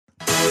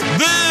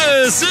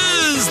This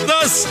is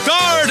the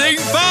starting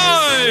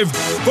five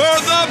for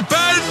the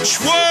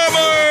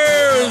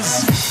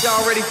Benchwarmers.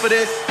 Y'all ready for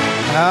this?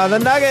 The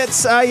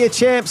Nuggets are your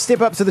champs.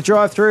 Step up to the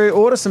drive-thru,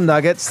 order some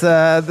nuggets.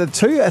 The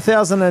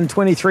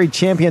 2023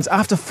 champions,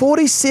 after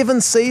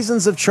 47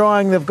 seasons of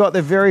trying, they've got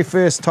their very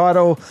first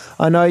title.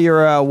 I know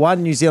you're a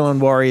one New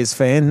Zealand Warriors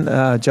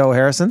fan, Joel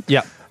Harrison.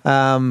 Yeah.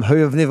 Who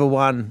have never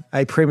won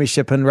a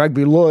premiership in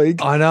rugby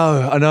league. I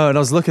know. And I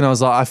was looking, I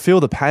was like, I feel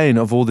the pain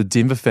of all the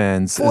Denver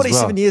fans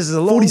 47 years is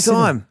a long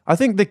time. I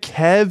think the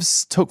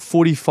Cavs took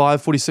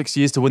 45, 46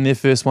 years to win their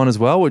first one as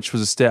well, which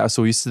was a stat I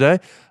saw yesterday.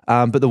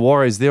 But the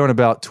Warriors, they're on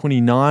about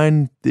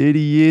 29, 30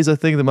 years, I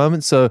think, at the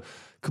moment. So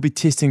could be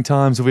testing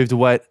times if we have to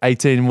wait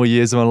 18 more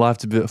years of my life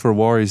for a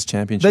Warriors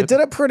championship. They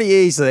did it pretty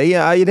easily.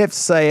 You'd have to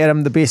say,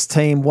 Adam, the best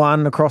team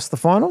won across the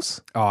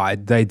finals. Oh,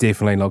 they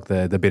definitely looked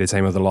the better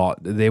team of the lot.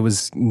 There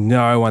was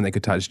no one that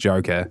could touch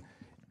Joker.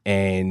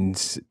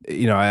 And,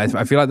 you know,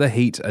 I feel like the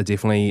Heat are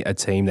definitely a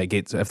team that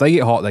if they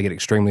get hot, they get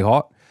extremely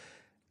hot.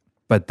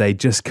 But they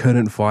just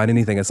couldn't find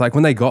anything. It's like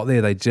when they got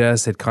there, they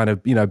just had kind of,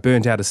 you know,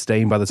 burnt out of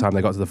steam by the time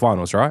they got to the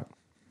finals, right?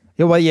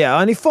 Yeah, well,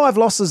 only 5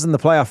 losses in the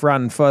playoff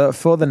run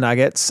for the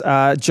Nuggets.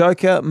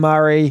 Joker,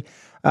 Murray,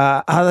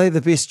 are they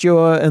the best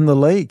duo in the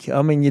league?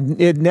 I mean,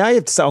 now you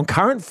have to say on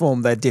current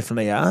form, they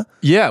definitely are.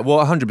 Yeah,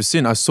 well,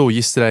 100%. I saw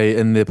yesterday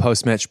in the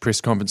post-match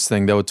press conference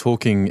thing, they were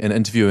talking and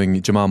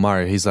interviewing Jamal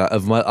Murray. He's like,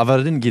 if I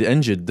didn't get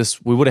injured,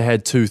 we would have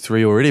had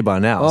 2-3 already by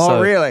now.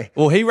 Oh, really?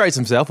 Well, he rates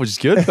himself, which is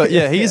good. But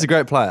yeah, he is a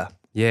great player.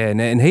 Yeah,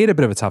 and he had a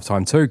bit of a tough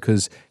time too,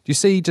 because do you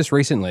see just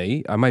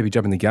recently, I may be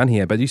jumping the gun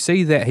here, but do you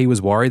see that he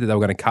was worried that they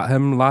were going to cut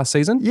him last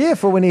season? Yeah,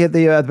 for when he had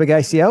the big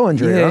ACL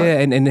injury, yeah, right?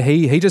 Yeah, and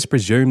he just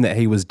presumed that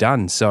he was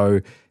done.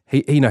 So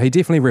he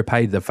definitely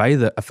repaid a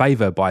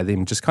favor by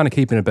them, just kind of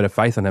keeping a bit of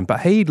faith in him. But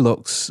he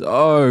looks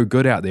so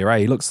good out there, eh?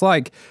 He looks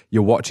like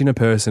you're watching a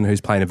person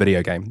who's playing a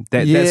video game.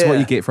 That's what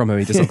you get from him.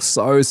 He just looks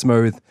so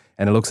smooth.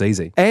 And it looks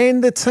easy.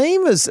 And the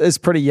team is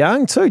pretty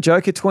young too.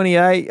 Joker,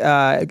 28,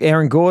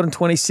 Aaron Gordon,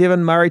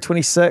 27, Murray,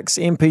 26,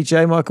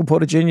 MPJ, Michael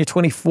Porter Jr.,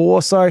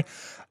 24. So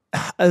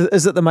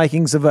is it the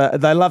makings of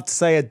they love to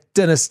say a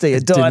dynasty, a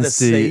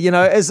dynasty, you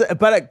know,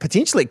 but it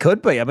potentially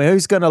could be. I mean,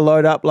 who's going to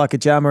load up like a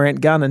Ja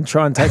Morant gun and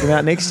try and take him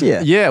out next year?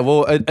 Yeah,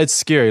 well, it's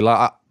scary.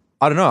 Like,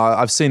 I don't know.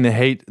 I've seen the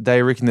Heat.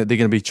 They reckon that they're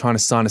going to be trying to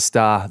sign a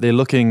star. They're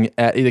looking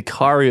at either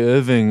Kyrie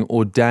Irving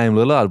or Dame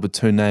Lillard with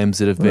 2 names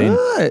that have been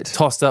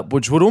tossed up,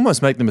 which would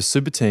almost make them a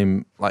super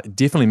team, like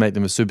definitely make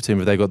them a super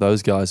team if they got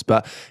those guys.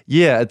 But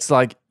yeah, it's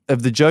like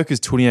if the Joker's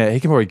 28, he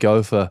can probably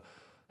go for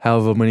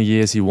however many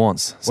years he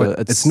wants. So well,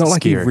 it's not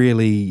like he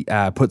really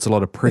puts a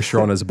lot of pressure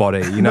on his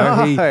body. You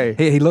know,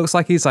 he looks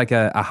like he's like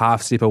a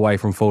half step away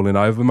from falling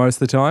over most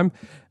of the time.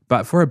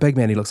 But for a big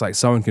man, he looks like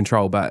so in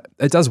control. But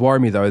it does worry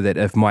me, though, that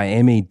if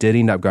Miami did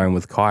end up going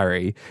with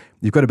Kyrie,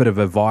 you've got a bit of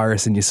a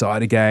virus in your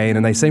side again.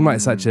 And they seem like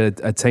such a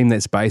team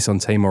that's based on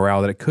team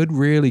morale that it could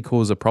really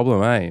cause a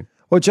problem, eh?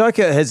 Well,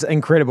 Joker is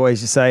incredible,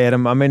 as you say,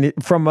 Adam. I mean, they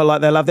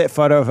love that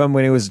photo of him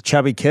when he was a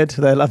chubby kid.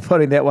 They love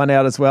putting that one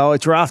out as well. He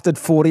drafted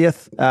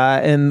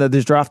 40th in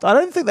this draft. I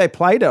don't think they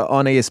played it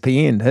on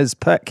ESPN, his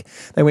pick.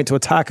 They went to a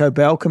Taco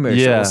Bell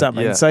commercial or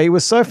something. Yeah. So he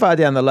was so far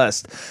down the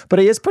list. But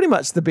he is pretty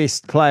much the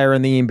best player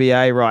in the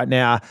NBA right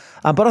now.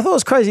 But I thought it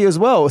was crazy as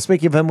well,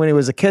 speaking of him when he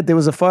was a kid, there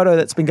was a photo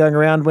that's been going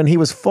around when he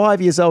was 5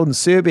 years old in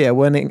Serbia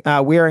wearing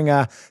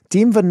a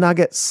Denver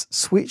Nuggets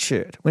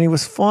sweatshirt when he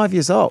was 5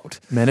 years old.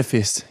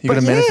 Manifest. You got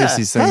to manifest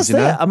these things, you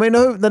know? I mean,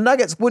 the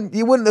Nuggets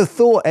wouldn't have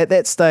thought at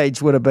that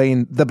stage would have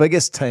been the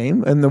biggest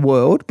team in the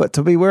world, but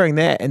to be wearing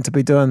that and to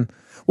be doing,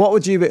 who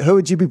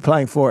would you be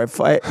playing for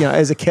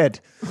as a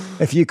kid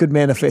if you could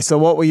manifest? So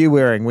what were you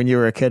wearing when you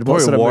were a kid? What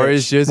sort of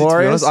Warriors jersey, to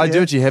be honest. I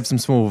do actually have some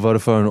small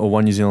Vodafone or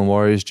One New Zealand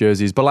Warriors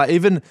jerseys, but like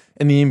even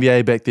in the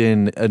NBA back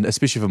then, and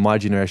especially for my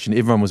generation,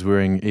 everyone was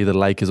wearing either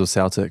Lakers or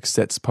Celtics.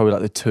 That's probably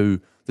like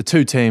the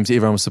two teams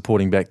everyone was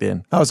supporting back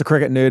then. I was a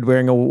cricket nerd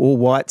wearing all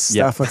white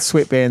stuff with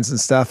sweatbands and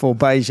stuff, or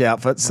beige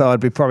outfits, so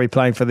I'd be probably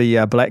playing for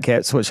the Black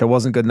Caps, which I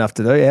wasn't good enough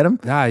to do, Adam.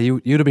 Nah,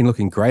 you'd have been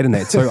looking great in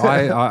that too.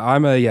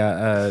 I'm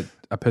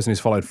a person who's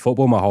followed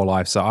football my whole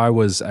life, so I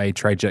was a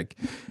tragic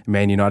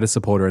Man United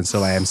supporter and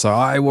still am, so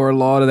I wore a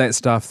lot of that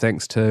stuff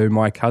thanks to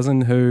my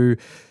cousin who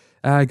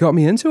got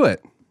me into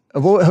it.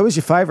 Who was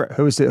your favourite?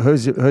 Who's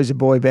your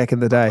boy back in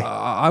the day?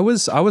 I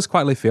was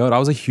quite left field. I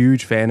was a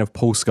huge fan of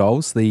Paul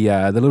Scholes,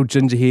 the little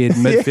ginger-haired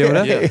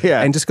midfielder.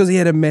 Yeah. And just because he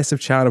had a massive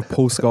chant of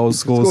Paul Scholes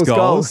scores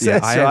goals. Yeah,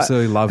 I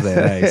absolutely love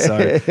that.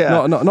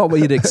 So not what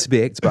you'd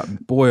expect,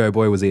 but boy, oh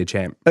boy, was he a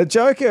champ. A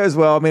Joker as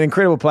well. I mean,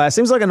 incredible player.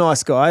 Seems like a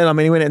nice guy. I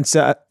mean, he went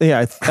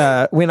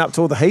and went up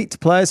to all the Heat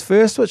players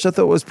first, which I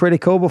thought was pretty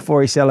cool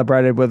before he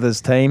celebrated with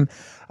his team.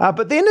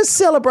 But then his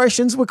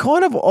celebrations were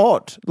kind of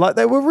odd. Like,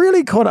 they were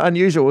really kind of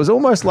unusual. It was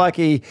almost like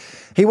he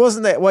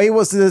wasn't that way. He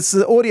was this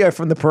audio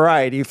from the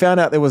parade. He found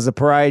out there was a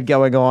parade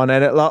going on,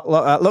 and it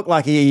looked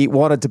like he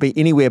wanted to be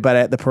anywhere but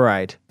at the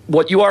parade.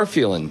 What you are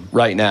feeling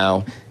right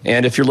now,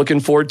 and if you're looking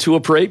forward to a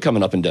parade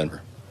coming up in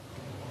Denver.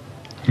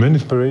 When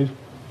is parade?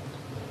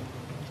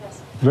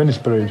 When is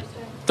parade?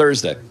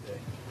 Thursday.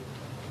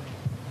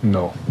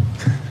 No.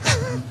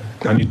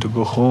 I need to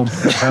go home.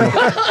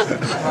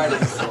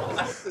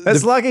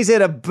 It's like he's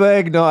had a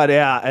big night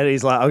out and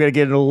he's like, I'm going to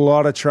get in a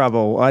lot of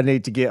trouble. I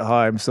need to get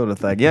home, sort of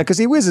thing. Yeah, because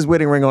he wears his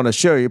wedding ring on his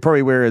shoe. He'll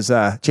probably wear his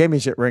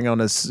championship ring on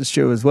his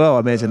shoe as well, I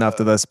imagine,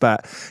 after this.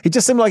 But he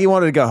just seemed like he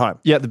wanted to go home.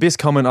 Yeah, the best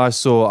comment I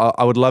saw,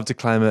 I would love to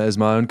claim it as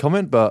my own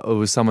comment, but it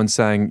was someone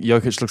saying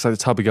Jokic looks like the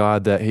type of guy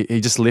that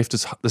he just left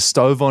the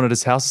stove on at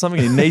his house or something.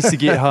 He needs to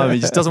get home. He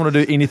just doesn't want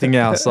to do anything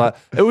else. Like,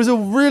 it was a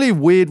really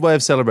weird way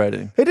of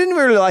celebrating. He didn't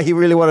he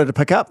really wanted to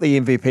pick up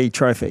the MVP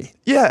trophy.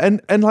 Yeah,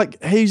 and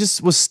like he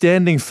just was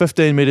standing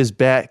 15 meters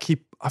back.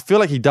 I feel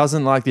like he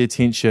doesn't like the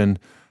attention.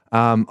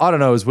 I don't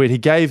know, it was weird. He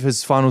gave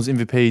his finals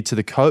MVP to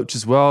the coach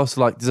as well. So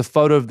like there's a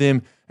photo of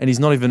them and he's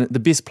not even, the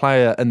best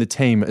player in the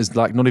team is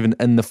like not even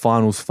in the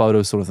finals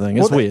photo sort of thing.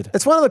 It's weird.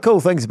 It's one of the cool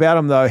things about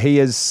him though.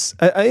 He's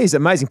an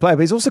amazing player,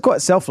 but he's also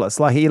quite selfless.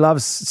 Like he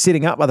loves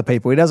setting up other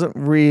people. He doesn't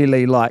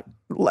really he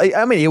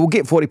will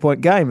get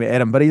 40-point game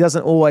at him, but he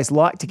doesn't always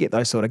like to get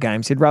those sort of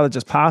games. He'd rather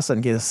just pass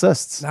and get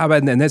assists. No,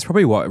 and that's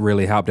probably what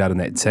really helped out in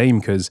that team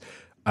because,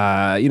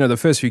 the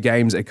first few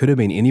games, it could have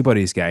been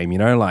anybody's game,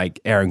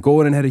 like Aaron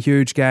Gordon had a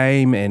huge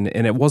game and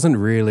it wasn't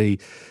really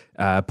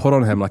put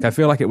on him. Like I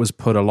feel like it was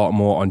put a lot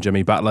more on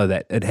Jimmy Butler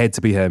that it had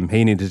to be him.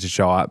 He needed to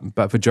show up.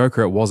 But for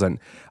Joker, it wasn't.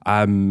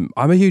 I'm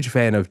a huge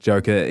fan of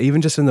Joker,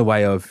 even just in the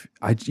way of,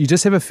 you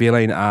just have a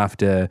feeling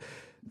after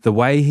the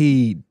way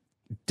he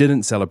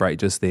didn't celebrate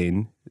just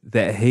then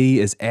that he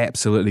is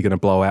absolutely going to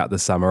blow out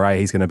this summer.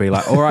 He's going to be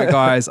like, all right,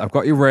 guys, I've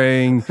got your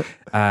ring.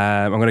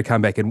 I'm going to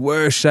come back in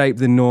worse shape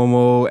than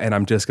normal and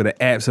I'm just going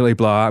to absolutely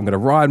blow out. I'm going to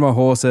ride my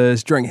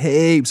horses, drink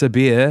heaps of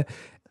beer,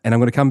 and I'm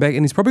going to come back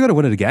and he's probably going to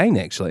win it again,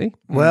 actually.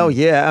 Well,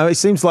 yeah. It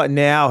seems like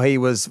now he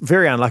was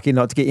very unlucky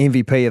not to get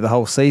MVP of the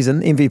whole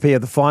season, MVP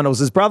of the finals.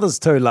 His brothers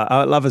too,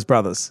 I love his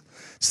brothers.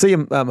 See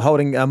him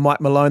holding Mike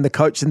Malone, the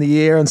coach, in the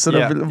year, and sort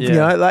of,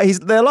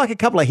 they're like a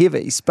couple of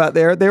heavies, but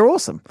they're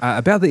awesome.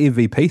 About the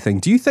MVP thing,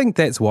 do you think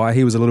that's why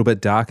he was a little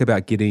bit dark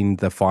about getting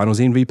the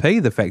finals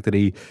MVP? The fact that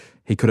he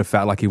could have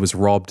felt like he was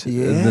robbed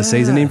in the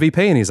season MVP,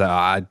 and he's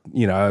like,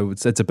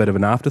 it's a bit of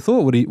an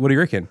afterthought. What do you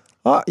reckon?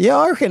 Yeah,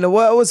 I reckon.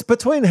 Well, it was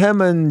between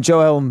him and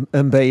Joel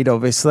Embiid,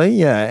 obviously.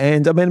 Yeah,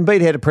 and I mean,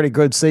 Embiid had a pretty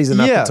good season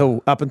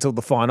up until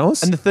the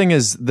finals. And the thing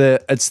is,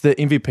 the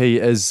MVP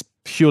is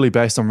purely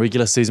based on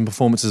regular season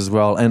performances as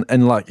well.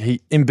 And like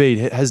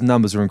Embiid, his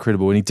numbers are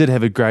incredible, and he did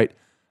have a great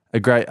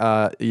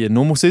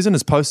normal season.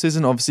 His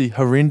postseason, obviously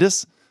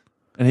horrendous.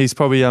 And he's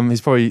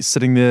probably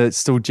sitting there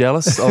still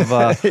jealous of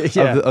of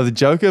the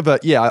Joker.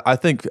 But yeah, I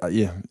think I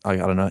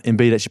don't know.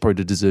 Embiid actually probably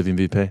did deserve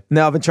MVP.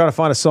 Now I've been trying to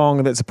find a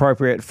song that's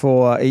appropriate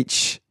for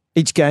each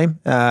game,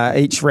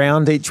 each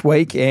round, each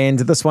week, and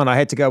this one I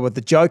had to go with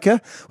the Joker,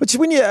 which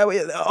when you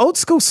old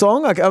school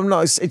song. I'm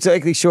not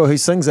exactly sure who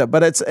sings it,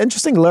 but it's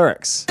interesting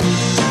lyrics.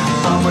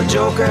 I'm a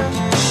joker,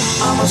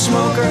 I'm a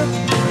smoker,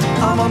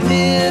 I'm a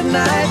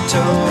midnight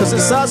toker. Because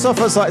it starts off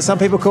as like, some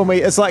people call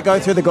me, it's like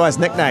going through the guy's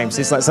nicknames.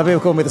 It's like some people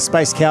call me the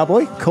Space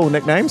Cowboy, cool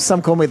nickname.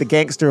 Some call me the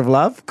Gangster of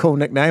Love, cool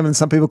nickname. And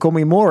some people call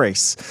me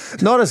Maurice,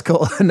 not as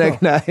cool a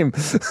nickname.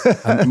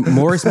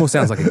 Maurice more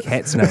sounds like a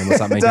cat's name or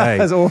something. It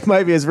does, or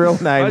maybe his real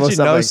name. I actually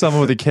know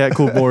someone with a cat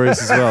called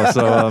Maurice as well.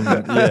 So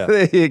yeah.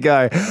 There you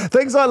go.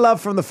 Things I love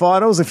from the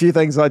finals, a few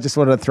things I just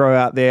wanted to throw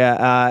out there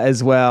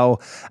as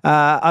well.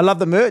 I love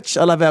the merch.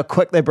 I love how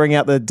quick they bring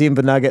out the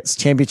Denver Nuggets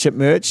championship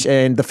merch,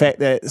 and the fact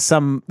that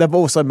they've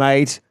also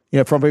made,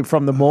 probably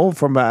from the mall,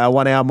 from a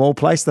 1 hour mall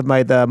place, they've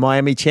made the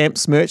Miami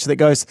Champs merch that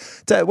goes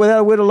to, without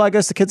a word of lie,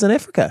 goes to kids in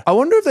Africa. I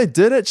wonder if they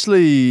did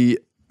actually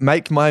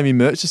make Miami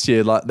merch this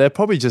year. Like, they're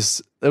probably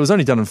just, it was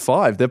only done in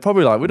 5. They're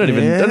probably like, we don't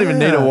even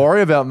need to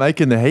worry about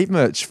making the Heat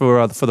merch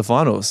for the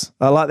finals.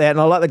 I like that, and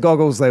I like the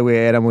goggles they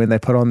wear, Adam, when they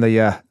put on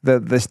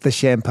the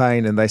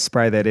champagne and they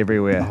spray that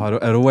everywhere. Oh,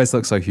 it always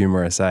looks so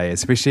humorous,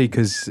 especially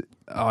because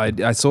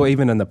I saw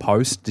even in the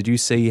post, did you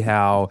see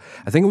how,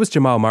 I think it was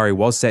Jamal Murray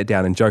was sat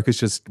down and Jokic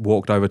just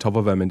walked over top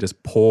of him and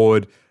just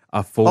poured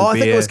a full beer. I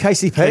think it was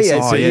KCP.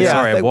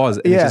 It was.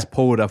 And he just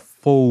poured a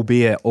full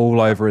beer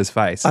all over his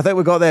face. I think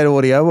we got that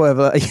audio.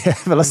 But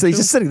listen, he's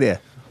just sitting there.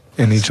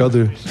 And each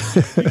other.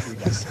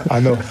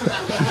 I know.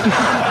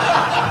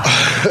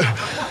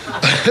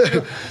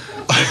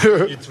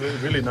 It's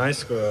really nice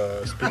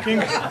speaking.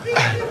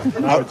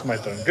 Now it's my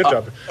turn. Good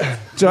job.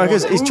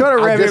 Jokers, he's trying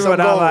to wrap everyone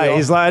up, mate.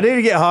 He's like, I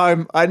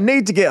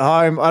need to get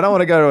home. I don't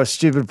want to go to a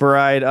stupid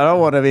parade. I don't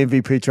want an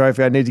MVP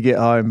trophy. I need to get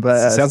home.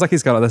 But sounds like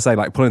he's got this,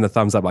 like pulling the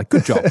thumbs up, like,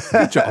 good job.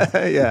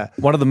 Yeah.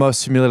 One of the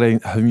most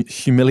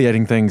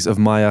humiliating things of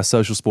my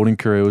social sporting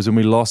career was when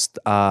we lost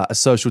a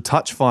social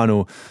touch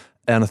final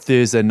on a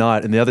Thursday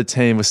night, and the other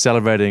team was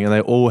celebrating, and they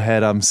all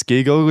had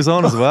ski goggles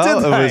on as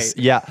well. Did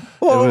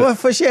they?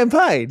 For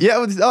champagne? Yeah,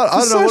 I don't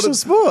know. Social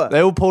sport. They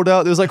all pulled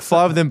out. There was like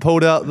 5 of them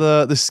pulled out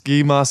the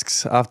ski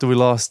masks after we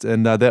lost,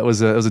 and that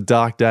was a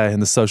dark day in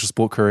the social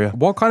sport career.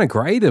 What kind of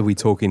grade are we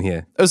talking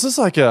here? It was just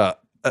like a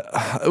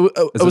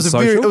It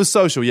was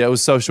social. Yeah, it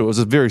was social. It was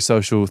a very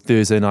social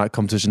Thursday night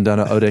competition down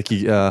at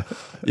Odeki.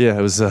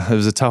 It was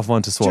a tough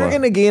one to swallow. Do you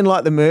reckon again,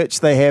 like the merch,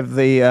 they have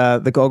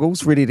the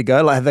goggles ready to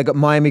go? Like, have they got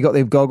Miami got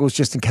their goggles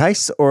just in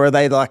case, or are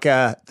they like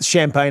a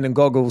champagne and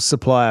goggles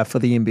supplier for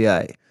the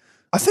NBA?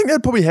 I think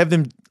they'd probably have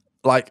them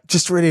like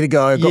just ready to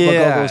go. Got my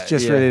goggles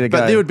just ready to go.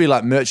 But there would be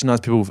like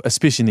merchandise people,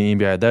 especially in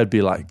the NBA. They'd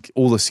be like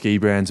all the ski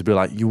brands would be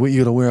like, you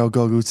gotta wear our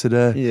goggles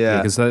today.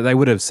 Yeah, because they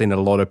would have seen a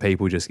lot of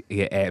people just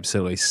get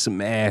absolutely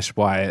smashed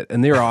by it in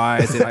their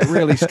eyes. They're like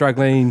really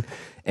struggling.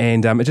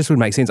 And it just would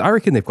make sense. I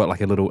reckon they've got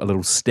like a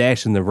little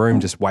stash in the room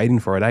just waiting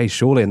for it,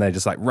 surely. And they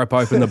just like rip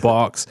open the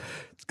box.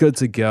 It's good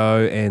to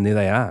go. And there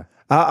they are.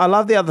 I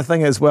love the other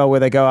thing as well,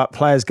 where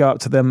players go up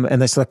to them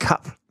and they sort of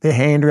cup their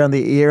hand around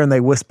their ear and they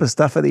whisper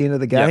stuff at the end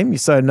of the game.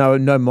 So no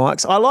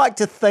mics. I like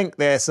to think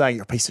they're saying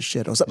you're a piece of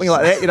shit or something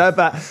like that,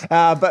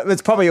 but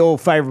it's probably all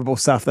favourable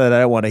stuff that I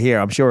don't want to hear.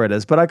 I'm sure it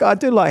is. But I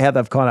do like how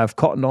they've kind of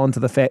cottoned on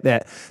to the fact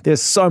that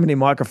there's so many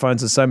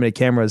microphones and so many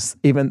cameras.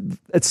 Even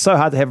it's so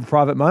hard to have a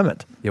private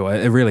moment. Yeah, well,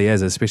 it really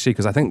is, especially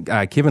because I think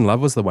Kevin Love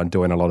was the one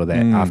doing a lot of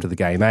that after the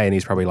game, and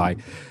he's probably like,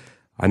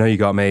 I know you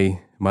got me.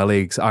 My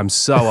legs, I'm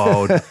so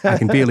old, I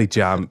can barely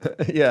jump.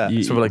 Yeah.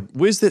 So we're like,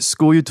 where's that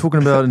school you're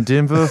talking about in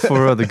Denver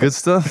for the good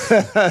stuff?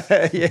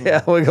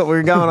 Yeah, we're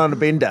going on a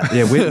bender.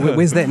 Yeah,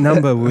 where's that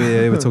number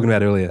we were talking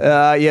about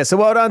earlier? So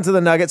well done to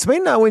the Nuggets. I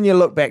mean, when you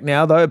look back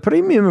now, though, a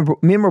pretty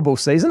memorable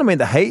season. I mean,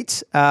 the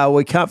Heat,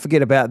 we can't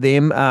forget about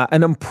them.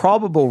 An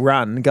improbable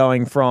run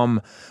going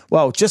from,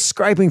 just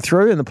scraping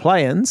through in the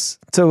play-ins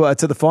to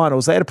the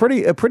finals. They had a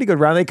pretty good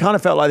run. They kind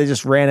of felt like they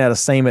just ran out of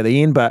steam at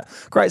the end, but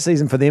great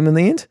season for them in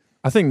the end.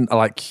 I think,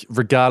 like,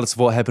 regardless of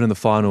what happened in the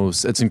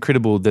finals, it's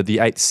incredible that the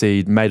 8th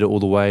seed made it all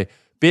the way.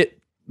 Bet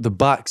the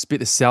Bucks, bet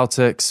the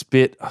Celtics,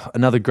 bet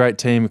another great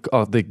team,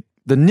 the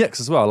Knicks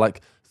as well. Like,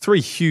 3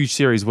 huge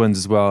series wins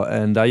as well.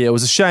 And, it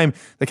was a shame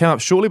they came up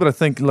shortly, but I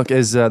think, look,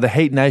 as the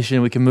Heat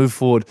Nation, we can move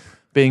forward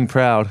being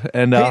proud.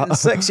 And Heat and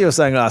 6, you were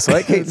saying last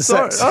week. Heat and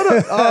 6.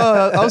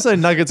 I was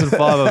saying Nuggets and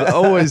 5. I'm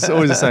always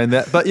saying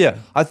that. But, yeah,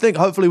 I think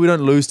hopefully we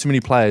don't lose too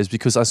many players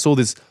because I saw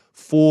this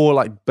 4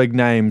 like big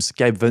names: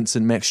 Gabe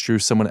Vincent, Max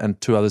Strus, someone, and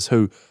 2 others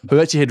who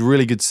actually had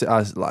really good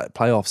like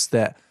playoffs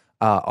that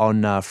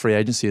on free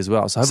agency as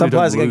well. So some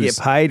players are going to get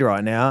paid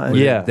right now.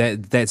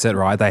 And that's it,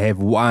 right? They have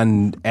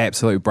one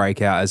absolute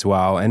breakout as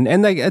well,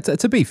 and they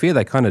to be fair,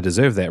 they kind of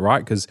deserve that,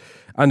 right? Because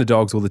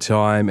underdogs all the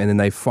time, and then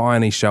they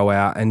finally show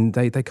out, and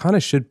they kind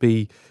of should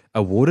be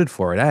awarded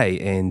for it,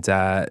 And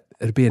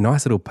it'd be a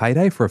nice little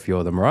payday for a few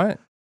of them, right?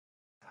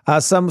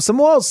 Some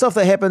wild stuff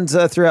that happened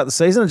throughout the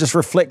season. I'll just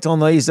reflect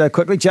on these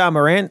quickly. Ja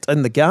Morant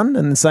in the gun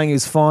and saying he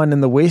was fine in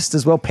the West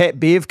as well. Pat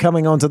Bev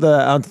coming onto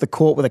the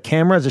court with a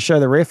camera to show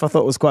the ref. I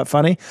thought it was quite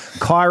funny.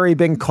 Kyrie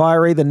being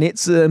Kyrie, the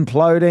Nets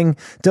imploding.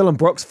 Dylan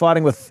Brooks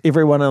fighting with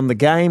everyone on the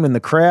game and the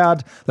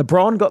crowd.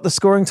 LeBron got the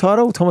scoring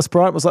title. Thomas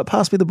Bryant was like,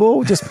 pass me the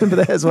ball. Just remember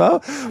that as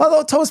well. I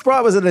thought Thomas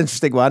Bryant was an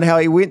interesting one, how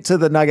he went to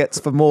the Nuggets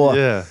for more.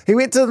 Yeah. He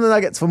went to the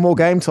Nuggets for more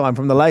game time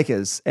from the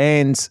Lakers.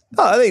 And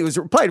I think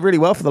he played really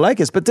well for the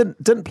Lakers, but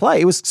didn't play.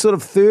 He was sort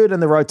of third in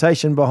the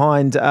rotation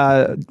behind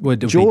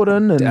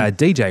Jordan and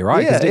DJ,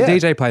 right? Because Yeah.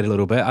 DJ played a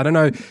little bit. I don't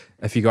know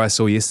if you guys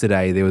saw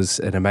yesterday, there was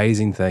an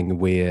amazing thing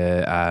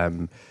where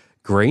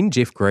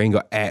Jeff Green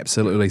got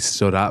absolutely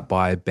stood up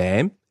by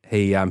Bam.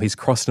 He's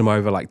crossed him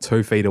over like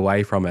 2 feet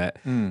away from it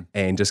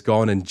and just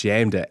gone and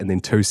jammed it. And then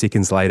 2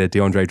 seconds later,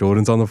 DeAndre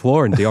Jordan's on the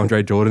floor and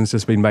DeAndre Jordan's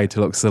just been made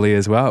to look silly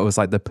as well. It was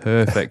like the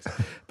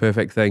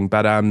perfect thing.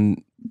 But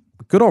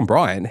good on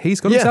Brian. He's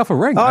got himself a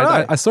ring.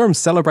 I saw him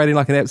celebrating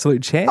like an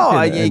absolute champ.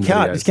 You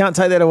can't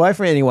take that away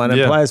from anyone.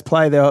 And players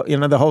play their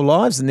whole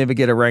lives and never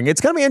get a ring.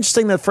 It's going to be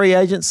interesting, the free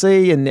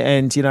agency and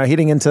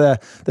heading into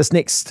this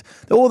next,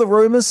 all the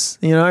rumors.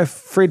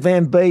 Fred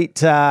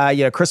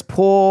VanVleet, Chris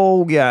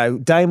Paul,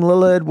 Dame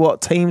Lillard.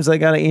 What teams they're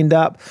going to end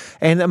up?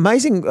 And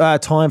amazing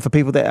time for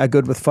people that are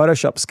good with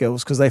Photoshop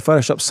skills because they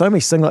Photoshop so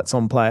many singlets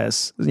on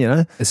players.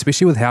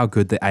 Especially with how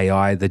good the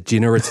AI, the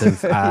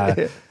generative.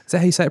 Is that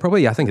how you say it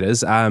properly? Yeah, I think it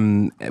is.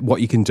 What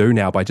you can do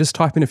now by just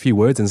typing a few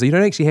words in. So you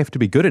don't actually have to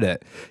be good at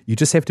it. You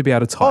just have to be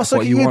able to type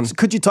what you want.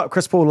 Could you type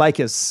Chris Paul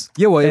Lakers?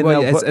 Yeah,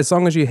 as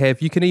long as you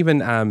have, you can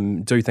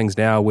even do things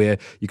now where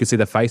you could see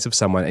the face of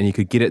someone and you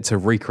could get it to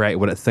recreate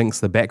what it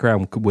thinks the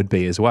background would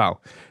be as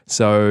well.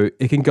 So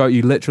it can go,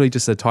 you literally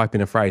just type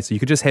in a phrase. So you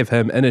could just have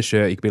him in a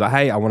shirt. You could be like,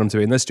 hey, I want him to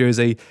be in this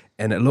jersey.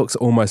 And it looks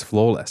almost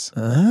flawless.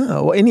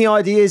 Any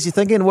ideas you're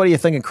thinking? What are you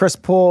thinking? Chris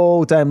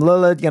Paul, Dame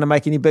Lillard, going to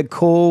make any big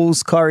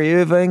calls? Kyrie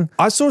Irving?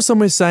 I saw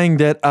somewhere saying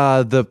that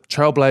the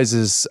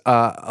Trailblazers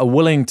are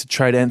willing to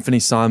trade Anthony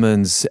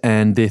Simons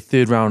and their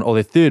third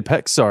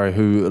pick,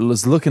 who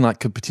was looking like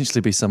could potentially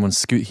be someone,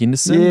 Scoot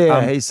Henderson.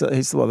 Yeah, he's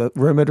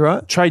rumoured,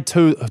 right? Trade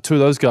two of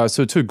those guys,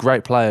 so 2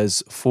 great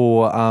players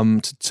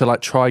to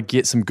try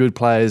get some good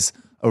players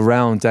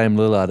around Dame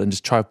Lillard and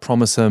just try to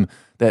promise him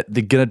that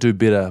they're going to do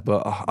better,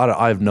 but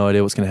I have no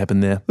idea what's going to happen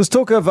there. There's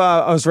talk of,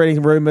 I was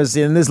reading rumours,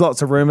 and there's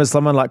lots of rumours,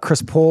 someone like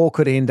Chris Paul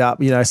could end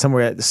up,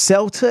 somewhere at the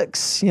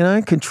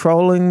Celtics,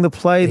 controlling the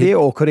play there,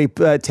 or could he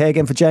tag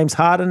in for James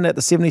Harden at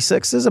the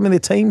 76ers? I mean, there are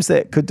teams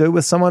that could do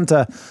with someone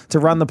to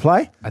run the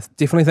play. I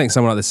definitely think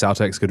someone like the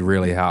Celtics could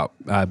really help,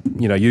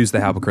 use the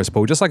help of Chris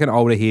Paul. Just like an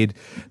older head,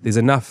 there's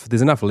enough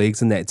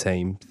legs in that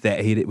team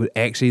that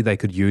they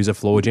could use a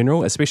floor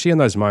general, especially in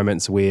those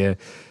moments where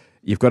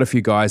you've got a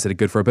few guys that are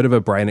good for a bit of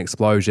a brain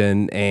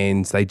explosion,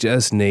 and they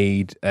just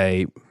need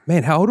a...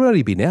 Man, how old would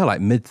he be now?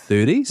 Like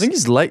mid-30s? I think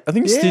he's late. I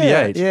think he's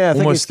 38. Yeah, I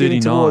think almost he's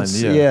 39.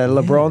 Towards,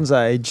 LeBron's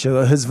age,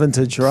 his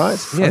vintage, right? I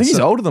think he's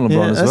older than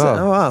LeBron as well.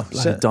 Oh, wow.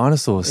 Like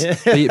dinosaurs. Yeah.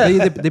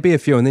 There'd be a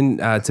few. And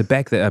then to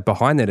back that,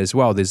 behind that as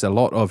well, there's a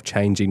lot of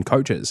changing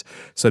coaches.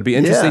 So it'd be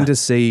interesting to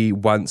see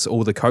once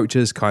all the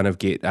coaches kind of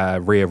get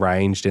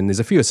rearranged, and there's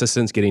a few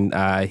assistants getting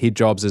head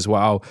jobs as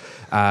well,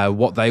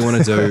 what they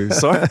want to do.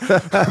 Sorry?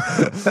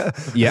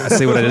 Yeah,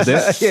 see what I did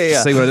there?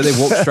 Yeah. See what I did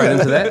there? Walk straight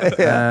into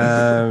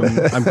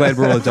that. I'm glad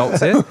we're all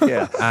adults here.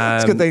 Yeah.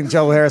 It's a good thing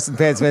Joel Harrison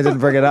Pants Man didn't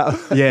bring it up.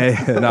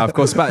 Yeah, no, of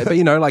course. But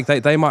they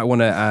might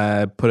want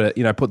to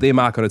put their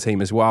mark on a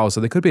team as well.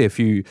 So there could be a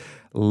few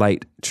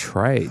late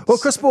trades. Well,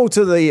 Chris Paul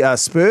to the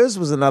Spurs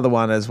was another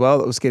one as well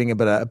that was getting a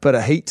bit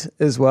of heat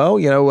as well,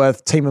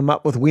 with team him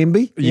up with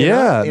Wemby.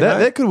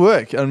 That could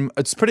work.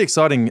 It's pretty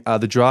exciting.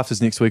 The draft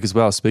is next week as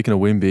well. Speaking of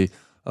Wemby,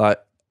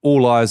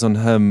 all eyes on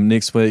him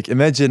next week.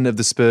 Imagine if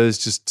the Spurs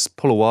just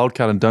pull a wild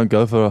card and don't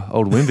go for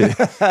old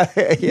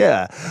Wemby.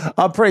 Yeah,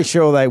 I'm pretty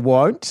sure they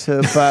won't,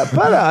 but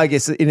I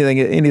guess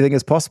anything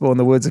is possible in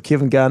the words of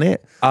Kevin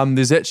Garnett.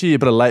 There's actually a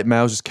bit of late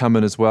mail just come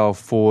in as well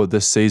for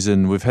this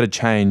season. We've had a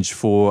change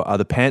for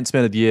the Pants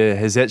Man of the Year.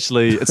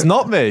 It's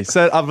not me.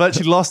 So I've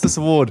actually lost this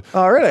award.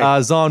 Oh,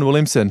 really? Zion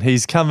Williamson.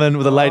 He's come in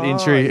with a late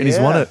entry and he's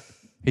won it.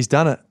 He's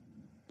done it.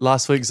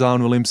 Last week,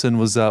 Zion Williamson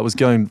was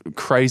going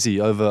crazy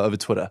over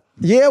Twitter.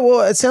 Yeah,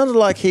 well, it sounded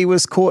like he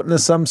was caught in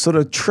some sort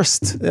of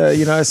tryst,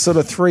 sort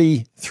of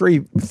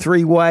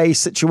three-way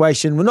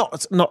situation. Well,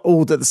 not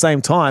all at the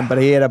same time, but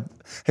he had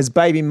his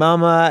baby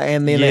mama,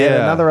 and then they had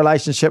another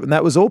relationship, and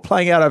that was all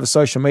playing out over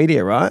social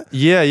media, right?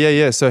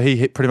 Yeah. So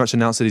he pretty much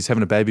announced that he's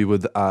having a baby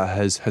with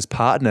his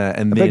partner,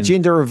 and then big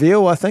gender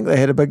reveal. I think they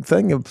had a big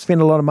thing. Spent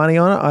a lot of money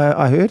on it.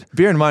 I heard.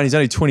 Bear in mind, he's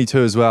only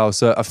 22 as well,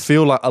 so I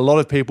feel like a lot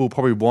of people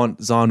probably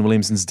want Zion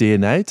Williamson's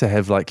DNA to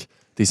have like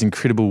these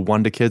incredible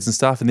wonder kids and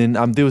stuff. And then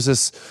there was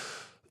this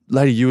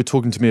lady you were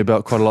talking to me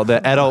about quite a lot,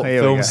 that adult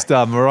film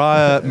star,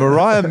 Mariah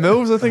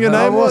Mills, I think her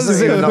name was.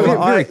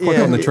 Very quick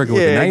on the trigger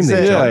with the name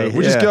exactly. there, Joe.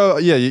 We'll just go,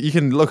 you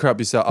can look her up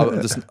yourself.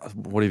 Just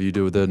whatever you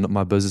do with her, not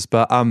my business.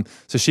 But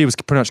so she was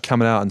pretty much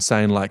coming out and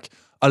saying like,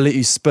 I let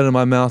you spit in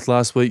my mouth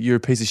last week. You're a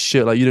piece of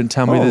shit. Like, you didn't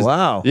tell me this. Oh,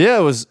 wow. Yeah,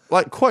 it was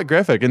like quite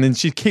graphic. And then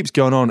she keeps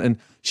going on, and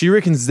she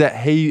reckons that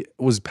he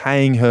was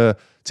paying her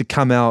to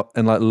come out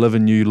and like live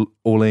in New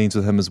Orleans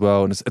with him as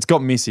well. And it's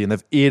got messy, and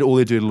they've aired all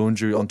their dirty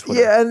laundry on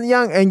Twitter.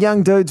 Yeah, and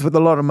young dudes with a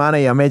lot of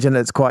money. I imagine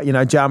it's quite,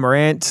 Ja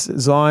Morant,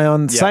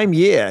 Zion, same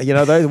year.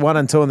 Those 1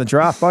 and 2 in the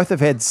draft, both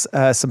have had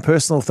some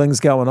personal things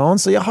going on.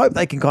 So you hope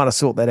they can kind of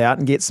sort that out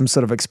and get some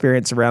sort of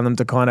experience around them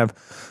to kind of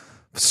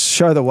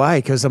show the way,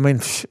 because I mean,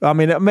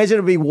 imagine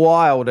it'd be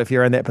wild if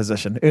you're in that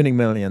position, earning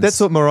millions. That's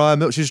what Mariah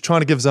Milk. She's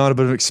trying to give Zion a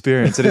bit of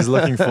experience that he's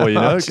looking for, Stay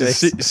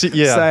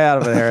out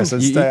of it,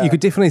 Harrison. You could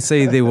definitely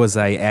see there was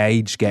a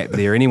age gap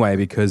there anyway,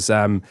 because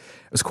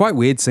it was quite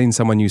weird seeing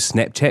someone use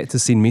Snapchat to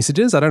send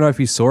messages. I don't know if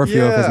you saw a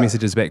few of his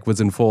messages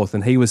backwards and forth,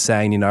 and he was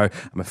saying, I'm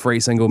a free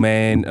single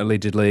man,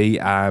 allegedly,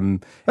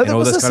 and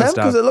all this kind of stuff.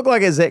 Because it looked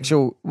like his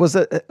actual,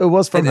 it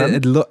was from him?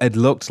 It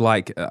looked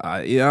like,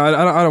 I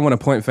don't want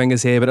to point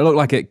fingers here, but it looked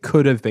like it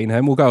could have been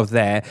him. We'll go with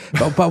that.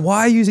 But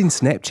why using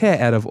Snapchat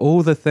out of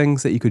all the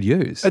things that you could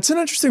use? It's an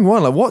interesting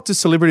one. Like, what do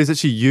celebrities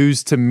actually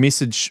use to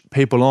message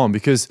people on?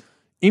 Because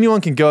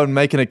anyone can go and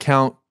make an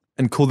account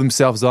and call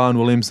themselves Zion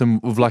Williamson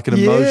with like an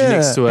emoji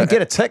next to it. And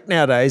get a tick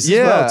nowadays as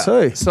well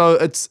too. So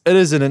it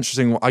is an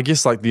interesting one. I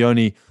guess like the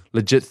only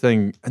legit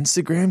thing,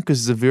 Instagram,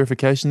 because there's a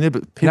verification there,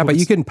 but people but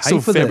you can pay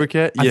for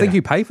fabricate. I think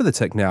you pay for the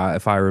tick now,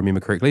 if I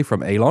remember correctly,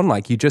 from Elon.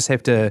 Like, you just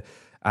have to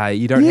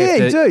you don't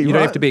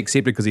have to be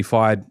accepted because he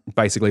fired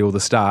basically all the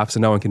staff,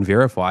 so no one can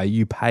verify.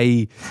 You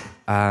pay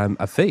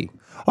a fee.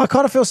 I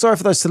kind of feel sorry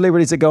for those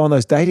celebrities that go on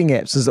those dating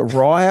apps. Is it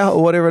Raya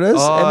or whatever it is?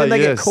 And then they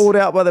get called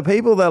out by the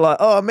people. They're like,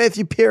 oh,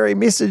 Matthew Perry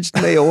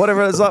messaged me or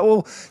whatever. It's like,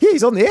 well, yeah,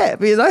 he's on the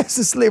app. It's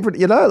a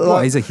celebrity,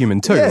 Like, he's a human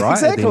too, right?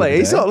 Exactly.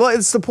 He's not like,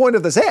 it's the point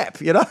of this app,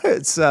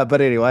 It's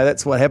but anyway,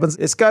 that's what happens.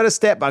 Let's go to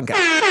Stat Bunker.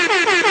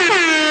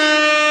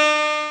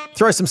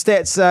 Throw some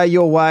stats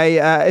your way.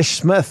 Ish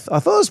Smith, I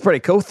thought it was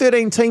pretty cool.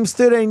 13 teams,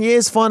 13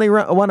 years, finally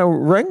won a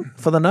ring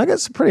for the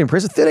Nuggets. Pretty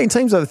impressive. 13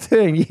 teams over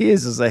 13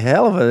 years is a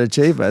hell of an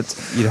achievement.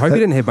 You'd hope he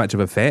didn't have much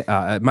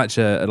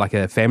of like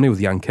a family with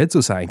young kids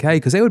or something,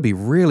 because that would be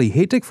really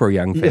hectic for a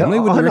young family,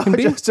 wouldn't you reckon,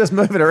 Ben? Just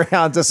moving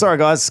around. Sorry,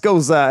 guys.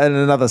 School's in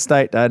another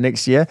state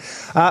next year.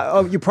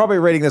 You're probably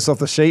reading this off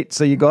the sheet,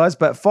 so you guys,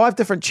 but 5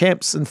 different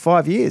champs in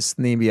 5 years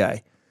in the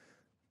NBA.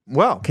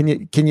 Wow. Can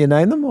you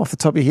name them off the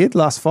top of your head?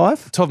 Last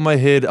 5? Top of my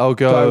head, I'll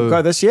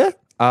go this year?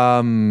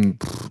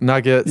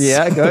 Nuggets.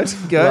 Yeah,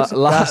 good.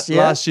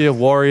 Last year,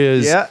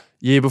 Warriors. Yeah.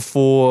 Year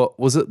before,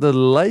 was it the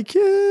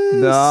Lakers?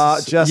 No,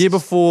 just year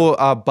before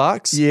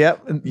Bucks.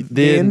 Yep.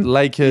 Then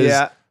Lakers.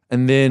 Yeah.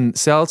 And then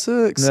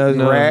Celtics.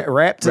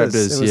 Raptors.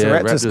 It was the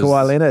Raptors.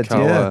 Kawhi Leonard.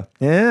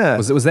 Yeah.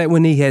 Was that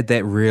when he had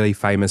that really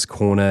famous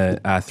corner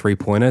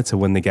 3-pointer to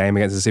win the game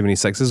against the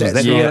 76ers? Was that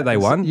the year that they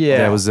won? Yeah,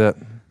 that was it.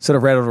 Sort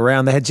of rattled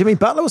around. They had Jimmy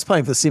Butler was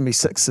playing for the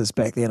 76ers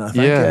back then, I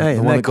think. Yeah,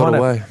 the one that got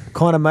away.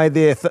 Kind of made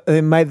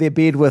their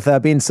bed with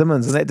Ben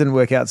Simmons, and that didn't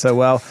work out so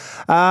well.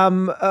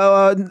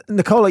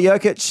 Nikola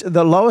Jokic,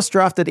 the lowest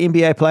drafted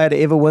NBA player to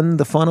ever win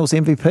the Finals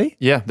MVP.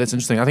 Yeah, that's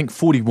interesting. I think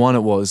 41 it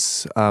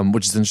was,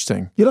 which is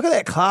interesting. You look at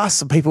that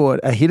class of people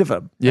ahead of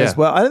him as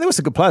well. I think there were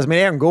some good players. I mean,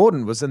 Aaron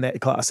Gordon was in that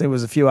class. There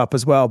was a few up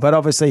as well. But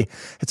obviously,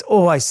 it's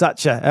always it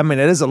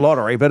is a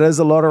lottery, but it is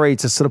a lottery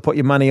to sort of put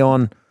your money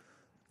on,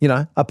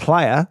 a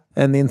player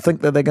and then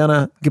think that they're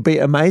going to be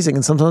amazing,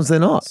 and sometimes they're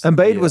not.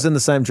 Embiid was in the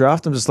same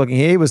draft. I'm just looking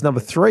here. He was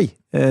number 3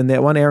 in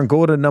that one. Aaron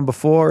Gordon, number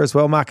 4 as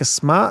well. Marcus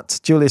Smart,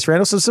 Julius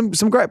Randle. So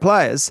some great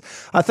players.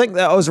 I think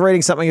that I was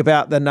reading something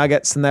about the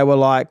Nuggets, and they were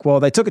like, well,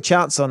 they took a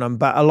chance on him,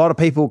 but a lot of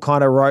people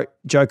kind of wrote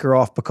Joker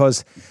off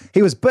because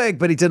he was big,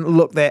 but he didn't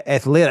look that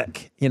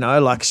athletic,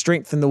 like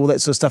strength and all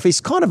that sort of stuff.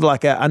 He's kind of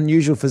like an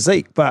unusual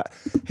physique, but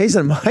he's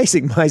an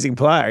amazing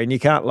player, and you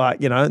can't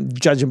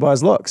judge him by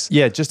his looks.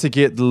 Yeah, just to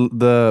get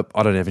the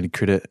I don't have any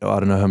credit. I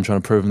don't know how I'm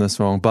trying to prove this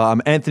wrong,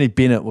 but Anthony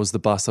Bennett was the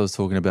bust I was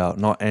talking about,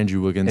 not Andrew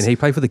Wiggins. And he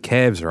played for the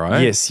Cavs,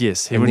 right? Yes.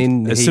 As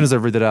soon as I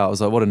read that out, I was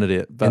like, what an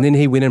idiot. But, and then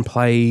he went and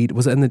played,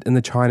 was it in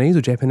the Chinese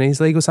or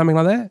Japanese league or something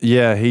like that?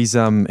 Yeah, he's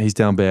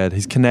down bad.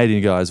 He's a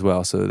Canadian guy as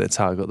well, so that's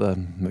how I got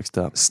them mixed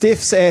up.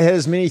 Steph's had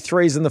as many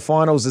threes in the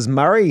finals as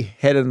Murray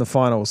had in the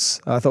finals.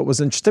 I thought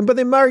was interesting, but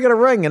then Murray got a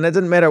ring, and it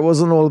didn't matter. It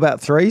wasn't all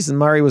about threes, and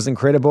Murray was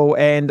incredible.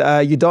 And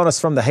Udonis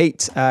from the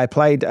Heat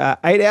played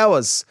 8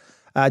 hours,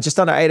 just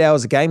under 8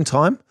 hours of game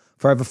time,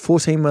 for over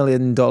 $14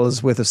 million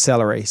worth of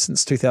salary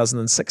since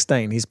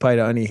 2016. He's paid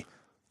only,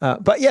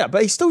 but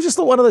he's still just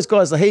one of those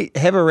guys the Heat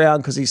have around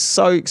because he's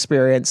so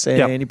experienced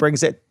and he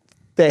brings that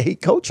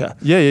Heat culture.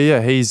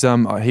 Yeah. He's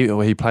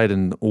he played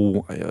in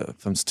all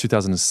from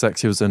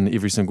 2006. He was in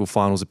every single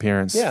finals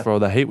appearance for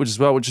the Heat, which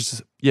is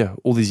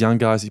all these young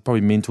guys. He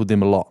probably mentored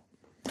them a lot.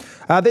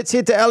 Let's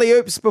head to Alley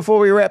Oops before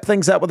we wrap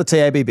things up with a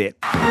TAB bet.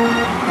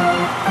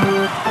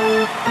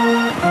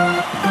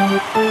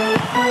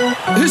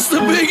 It's the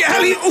big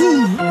alley.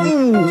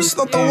 Ooh, it's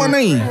not the one,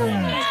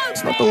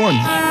 It's not the one.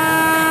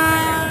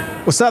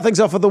 We'll start things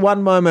off with the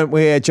one moment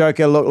where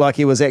Joker looked like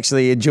he was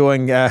actually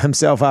enjoying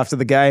himself after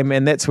the game,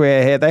 and that's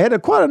where they had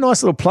quite a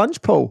nice little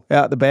plunge pool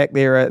out the back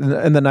there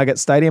in the Nugget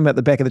Stadium at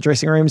the back of the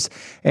dressing rooms,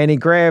 and he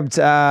grabbed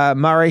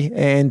Murray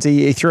and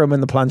he threw him in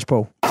the plunge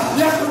pool.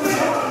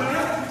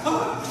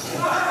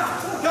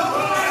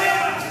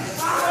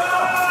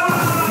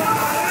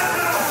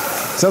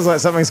 Sounds like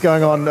something's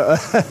going on.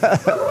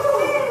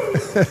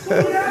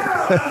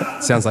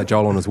 Sounds like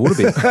Joel on his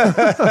waterbed.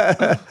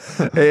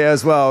 Yeah,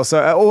 as well.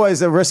 So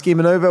always a risky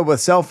maneuver with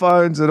cell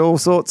phones and all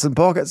sorts and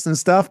pockets and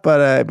stuff,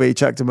 but he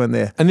chucked him in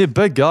there. And they're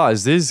big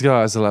guys. These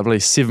guys are like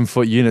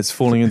 7-foot units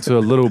falling into a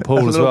little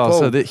pool as well. Pool.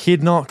 So the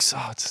head knocks,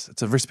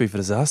 it's a recipe for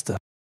disaster.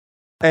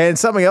 And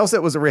something else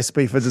that was a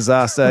recipe for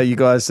disaster, you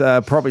guys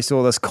probably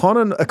saw this.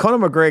 Conor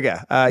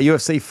McGregor,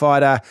 UFC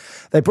fighter,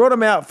 they brought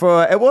him out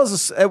for, it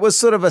was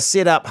sort of a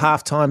set-up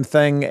halftime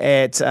thing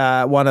at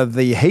one of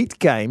the Heat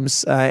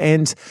games,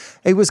 and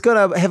he was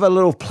going to have a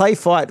little play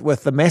fight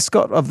with the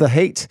mascot of the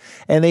Heat,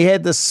 and he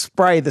had this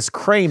spray, this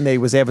cream that he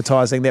was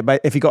advertising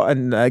that if you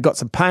got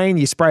some pain,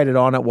 you sprayed it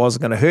on, it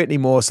wasn't going to hurt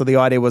anymore, so the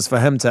idea was for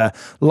him to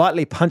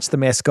lightly punch the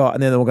mascot,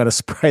 and then they were going to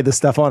spray the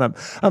stuff on him.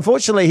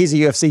 Unfortunately, he's a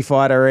UFC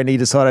fighter, and he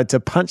decided to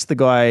punch the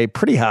guy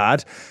pretty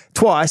hard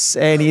twice,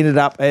 and he ended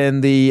up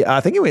in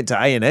I think he went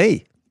to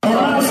A&E.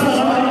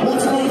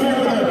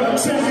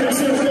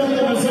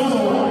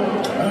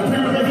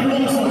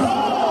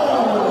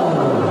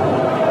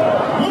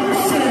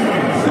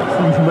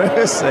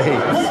 Mercy.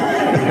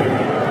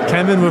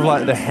 Came in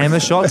with the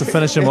hammer shot to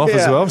finish him off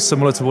as well,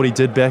 similar to what he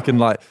did back in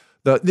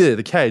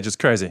the cage. Is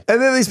crazy.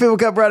 And then these people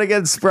come running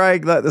in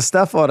spraying the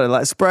stuff on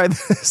it, spraying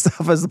the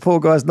stuff as the poor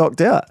guy's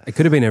knocked out. It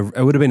would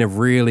have been a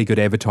really good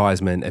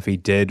advertisement if he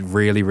did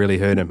really, really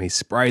hurt him. He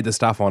sprayed the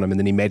stuff on him and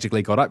then he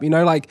magically got up.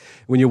 Like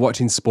when you're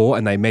watching sport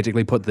and they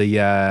magically put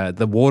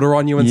the water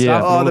on you and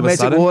stuff. Oh, the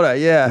magic water,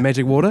 yeah. The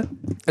magic water.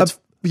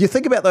 You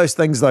think about those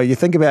things, though. You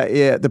think about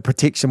the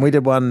protection. We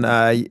did one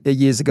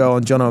years ago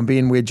on Jono and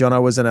Ben where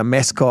Jono was in a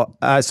mascot.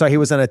 So he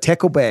was in a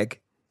tackle bag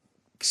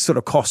sort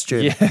of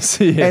costume. Yes.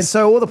 And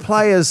so all the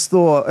players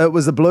thought it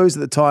was the Blues at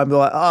the time. They're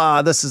like,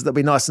 that'll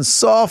be nice and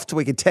soft.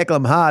 We can tackle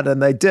him hard.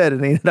 And they did.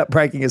 And he ended up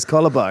breaking his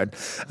collarbone.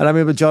 And I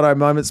remember Jono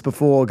moments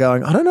before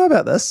going, I don't know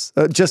about this.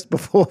 Just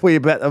before I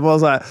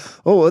was like,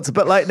 it's a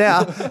bit late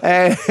now.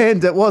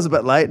 And it was a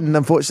bit late. And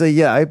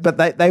unfortunately, but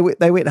they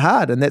went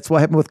hard. And that's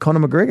what happened with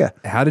Conor McGregor.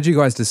 How did you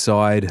guys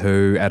decide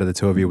who out of the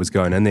two of you was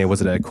going in there?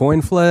 Was it a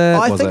coin flip?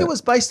 I think it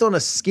was based on a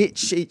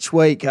sketch each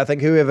week. I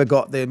think whoever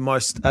got the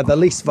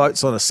least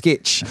votes on a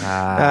sketch.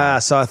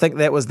 So I think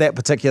that was that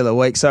particular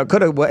week. So it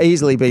could have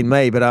easily been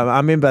me, but I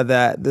remember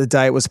that the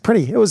day it was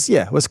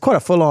quite a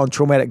full-on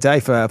traumatic day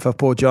for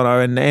poor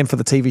Jono and for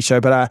the TV show.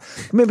 But I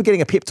remember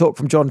getting a pep talk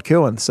from John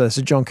Kirwan. So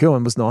John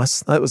Kirwan was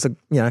nice. It was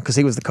because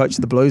he was the coach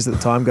of the Blues at the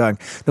time, going,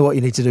 "Know what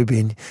you need to do,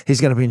 Ben?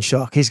 He's going to be in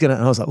shock. And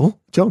I was like, oh,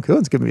 John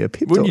Kirwan's giving me a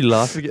pep talk." Wouldn't you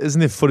laugh? Isn't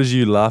there footage of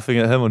you laughing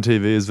at him on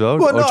TV as well?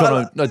 Well,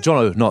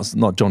 Jono,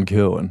 not John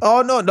Kirwan.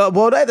 Oh, no.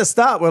 Well, at the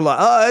start, we're like,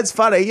 oh, it's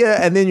funny, yeah.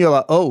 And then you're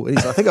like, oh, he's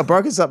like, I think I've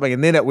broken something.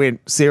 And then it went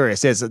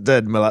serious, as it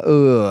did. And we're like,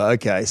 oh,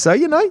 okay. So,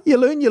 you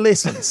learn your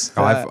lessons.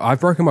 I've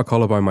broken my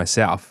collarbone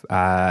myself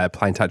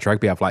playing touch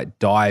rugby. I've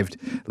dived,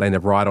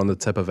 landed right on the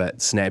tip of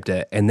it, snapped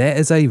it. And that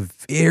is a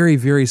very,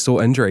 very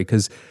sore injury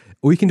because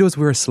all you can do is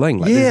wear a sling.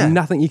 There's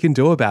nothing you can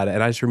do about it.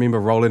 And I just remember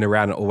rolling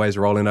around and always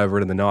rolling over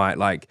it in the night.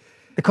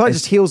 It kind of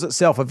just heals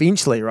itself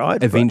eventually,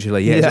 right?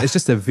 Eventually, yeah. It's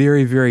just a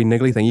very, very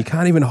niggly thing. You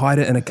can't even hide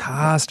it in a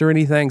cast or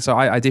anything. So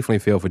I definitely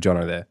feel for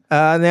Jono there.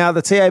 Now,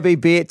 the TAB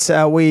bet,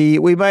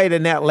 we made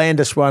an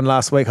outlandish one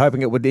last week,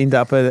 hoping it would end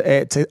up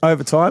at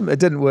overtime. It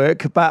didn't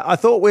work. But I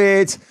thought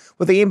with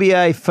the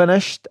NBA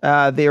finished,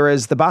 there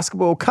is the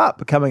Basketball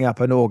Cup coming up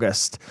in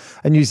August.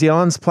 And New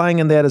Zealand's playing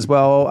in that as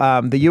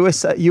well. The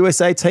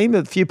USA team,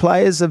 a few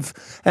players have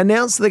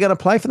announced they're going to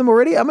play for them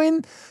already. I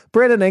mean,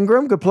 Brandon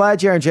Ingram, good player,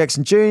 Jaren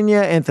Jackson Jr.,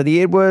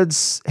 Anthony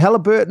Edwards,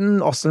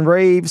 Halliburton, Austin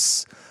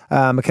Reeves,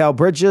 Mikal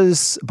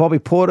Bridges, Bobby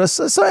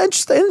Portis. So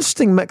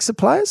interesting mix of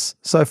players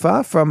so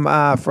far from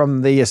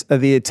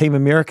the Team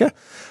America.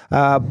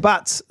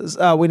 But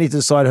we need to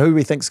decide who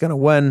we think is going to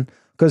win,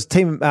 because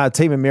Team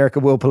America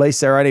World Police,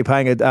 they're only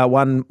paying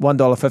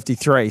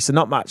 $1.53, so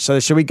not much.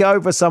 So should we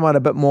go for someone a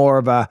bit more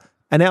of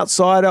an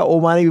outsider,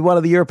 or maybe one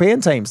of the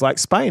European teams like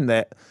Spain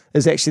that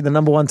is actually the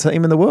number one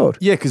team in the world?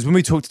 Yeah, because when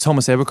we talked to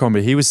Thomas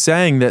Abercrombie, he was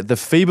saying that the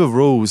FIBA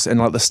rules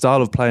and the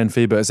style of play in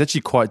FIBA is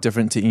actually quite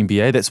different to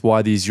NBA. That's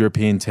why these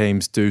European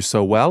teams do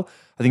so well.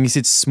 I think he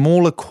said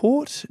smaller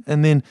court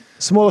and then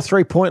smaller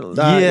 3-point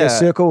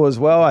circle as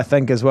well, I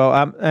think as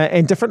well.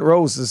 And different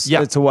rules as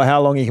to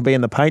how long you can be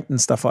in the paint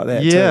and stuff like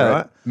that too,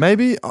 right?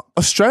 Maybe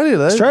Australia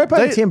though. Australia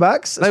paying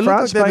 $10. They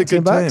France look like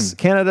paying $10.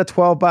 Canada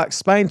 $12.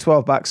 Spain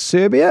 $12.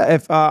 Serbia,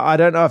 if I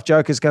don't know if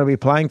Joker's going to be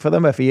playing for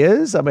them. If he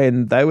is, I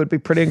mean, they would be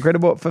pretty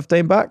incredible at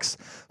 $15.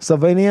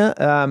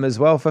 Slovenia as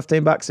well,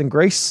 $15. In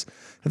Greece,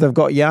 if they've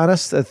got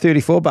Giannis,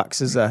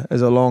 $34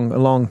 is a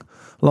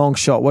long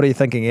shot. What are you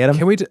thinking, Adam?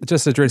 Can we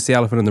just address the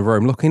elephant in the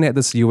room? Looking at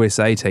this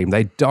USA team,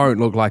 they don't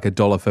look like a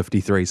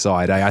 $1.53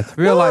 side. I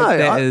feel like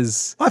that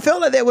is... I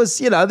felt like that was,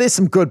 there's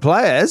some good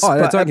players. Oh,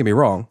 don't get me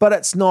wrong. But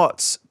it's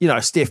not,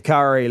 Steph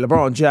Curry,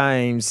 LeBron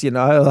James, you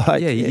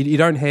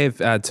don't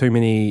have too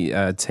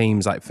many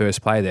teams like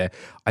first play there.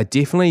 I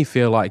definitely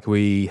feel like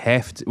we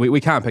have to...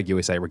 We can't pick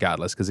USA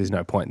regardless because there's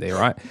no point there,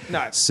 right?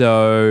 No.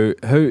 So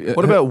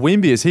What about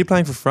Wemby? Is he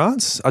playing for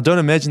France? I don't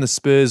imagine the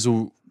Spurs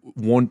will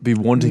be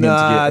wanting him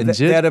to get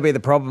injured. That'll be the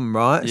problem,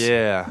 right?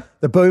 Yeah.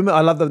 The Boomer,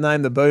 I love the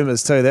name the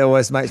Boomers too. That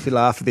always makes me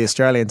laugh for the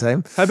Australian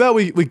team. How about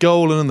we go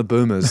all in on the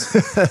Boomers?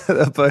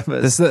 The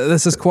Boomers.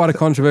 This is quite a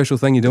controversial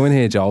thing you're doing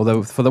here,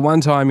 Joel. For the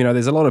one time,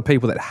 there's a lot of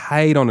people that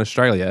hate on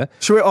Australia.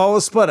 We'll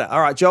split it.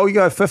 All right, Joel, you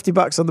go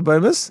 $50 on the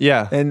Boomers.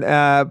 Yeah. And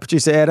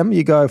producer Adam,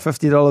 you go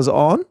 $50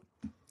 on.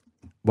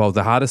 Well,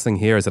 the hardest thing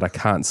here is that I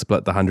can't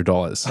split the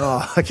 $100.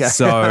 Oh, okay.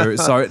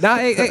 So no,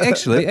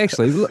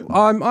 actually, look,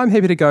 I'm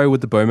happy to go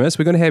with the Boomers.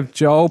 We're going to have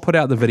Joel put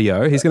out the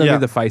video. He's going to be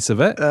the face of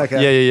it.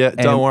 Okay. Yeah.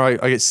 Don't worry,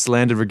 I get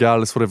slandered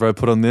regardless whatever I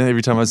put on there.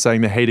 Every time I'm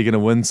saying the Heat are going to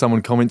win,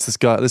 someone comments,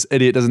 this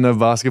idiot doesn't know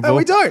basketball. No,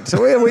 we don't.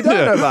 We don't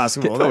know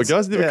basketball. Come on,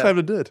 guys, never claimed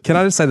it did. Can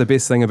I just say the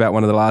best thing about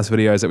one of the last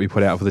videos that we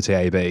put out for the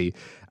TAB?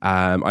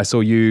 I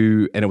saw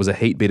you, and it was a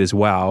Heat bet as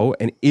well,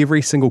 and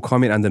every single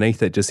comment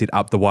underneath it just said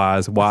up the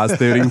wires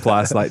 13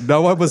 plus. Like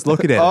no one was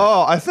looking at it.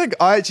 Oh, I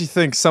actually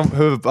think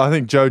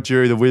Joe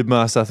Jury, the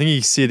webmaster, I think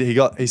he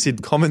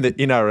said comment the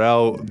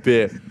NRL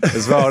bet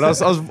as well. And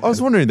I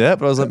was wondering that,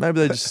 but I was like,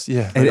 maybe they just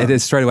It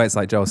is straight away. It's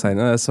like Joel saying,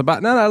 let's go.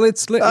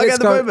 The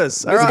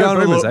Boomers. Let's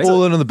go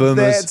all in on the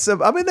Boomers.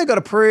 I mean, they've got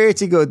a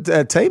pretty good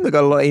team. They've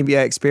got a lot of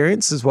NBA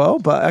experience as well.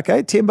 But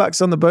okay,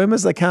 $10 on the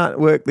Boomers. They can't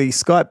work the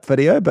Skype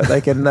video, but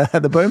they can.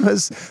 The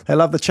Boomers, they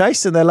love the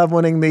chase and they love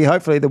winning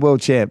hopefully the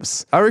world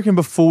champs. I reckon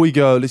before we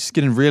go, let's just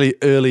get a really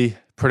early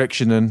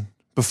prediction in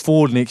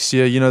before next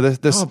year.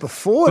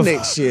 Before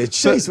next year.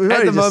 Jeez,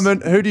 at the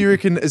moment, who do you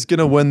reckon is going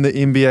to win the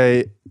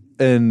NBA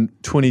in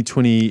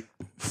 2024?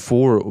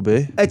 4 it will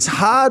be. It's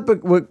hard,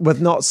 but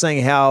with not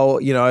seeing how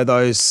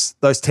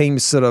those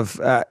teams sort of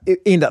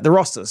end up, the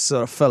rosters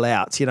sort of fill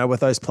out. With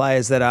those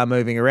players that are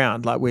moving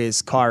around. Like,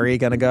 where's Kyrie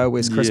going to go?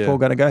 Where's Chris Paul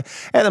going to go?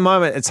 At the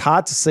moment, it's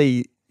hard to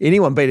see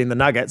anyone beating the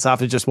Nuggets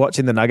after just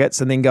watching the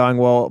Nuggets and then going,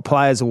 well,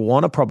 players will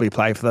want to probably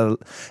play for the...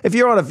 If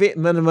you're on a vet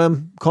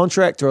minimum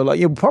contract or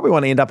you'll probably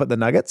want to end up at the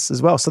Nuggets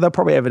as well. So they'll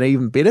probably have an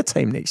even better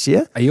team next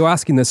year. Are you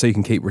asking this so you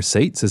can keep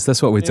receipts? Is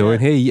this what we're doing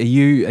here?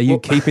 Are you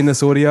keeping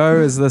this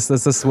audio? Is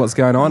this what's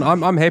going on?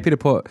 I'm happy to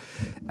put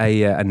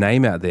a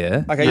name out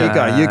there. Okay, you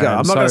go.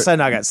 I'm not going to say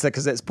Nuggets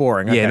because that's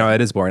boring. Okay. Yeah, no,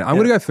 it is boring. I'm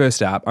going to go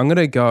first up. I'm going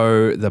to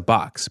go the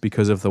Bucks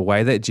because of the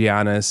way that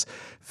Giannis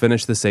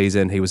finished the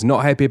season. He was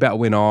not happy about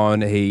win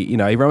on.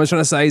 Everyone was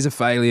trying to say he's a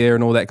failure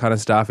and all that kind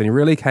of stuff. And he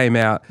really came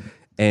out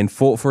and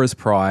fought for his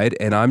pride.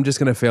 And I'm just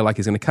going to feel like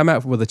he's going to come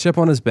out with a chip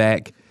on his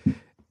back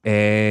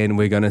and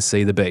we're going to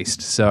see the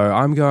beast. So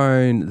I'm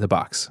going the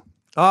Bucks.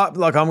 Oh,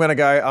 look, I'm going to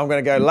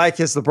go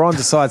Lakers. LeBron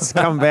decides to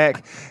come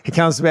back. He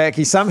comes back.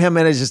 He somehow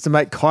manages to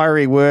make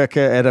Kyrie work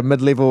at a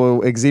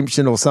mid-level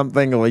exemption or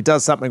something, or he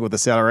does something with the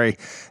salary.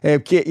 You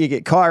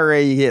get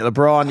Kyrie, you get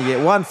LeBron, you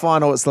get one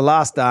final. It's the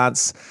last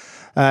dance.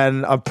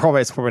 And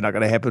it's probably not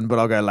going to happen, but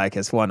I'll go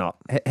Lakers. Why not?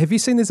 Have you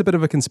seen there's a bit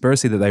of a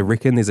conspiracy that they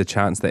reckon there's a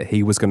chance that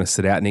he was going to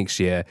sit out next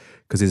year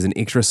because there's an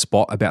extra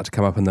spot about to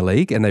come up in the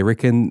league, and they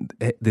reckon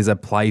there's a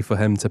play for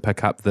him to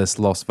pick up this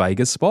Las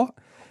Vegas spot?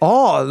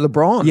 Oh,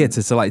 LeBron. Yeah,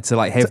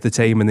 to have the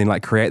team and then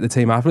create the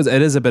team afterwards.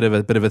 It is a bit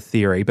of a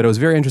theory, but it was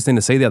very interesting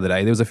to see the other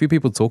day. There was a few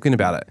people talking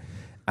about it.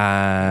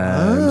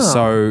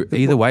 So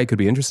either way, it could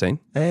be interesting.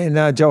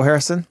 And Joel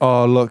Harrison.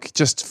 Oh, look,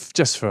 just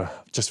for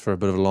a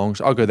bit of a long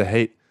shot, I'll go the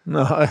Heat.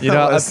 No, I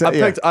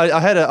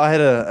had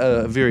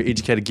a very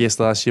educated guess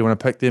last year when I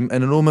picked them,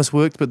 and it almost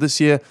worked. But this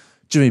year,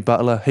 Jimmy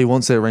Butler, he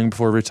wants that ring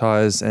before he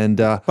retires, and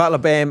Butler,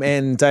 Bam,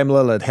 and Dame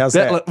Lillard. How's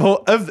that?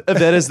 Well, if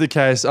that is the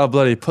case, I'll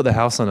bloody put the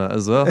house on it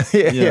as well.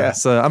 Yeah.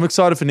 So I'm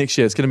excited for next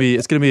year. It's gonna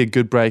be a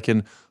good break,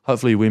 and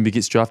hopefully Wemby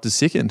gets drafted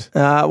second.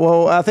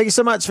 Thank you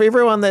so much for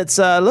everyone that's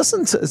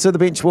listened to the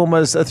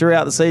Benchwarmers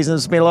throughout the season.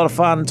 It's been a lot of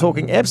fun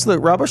talking absolute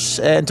rubbish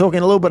and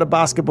talking a little bit of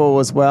basketball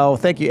as well.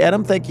 Thank you,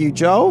 Adam. Thank you,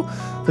 Joel,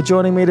 for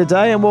joining me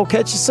today, and we'll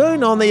catch you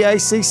soon on the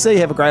ACC.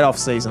 Have a great off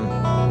season.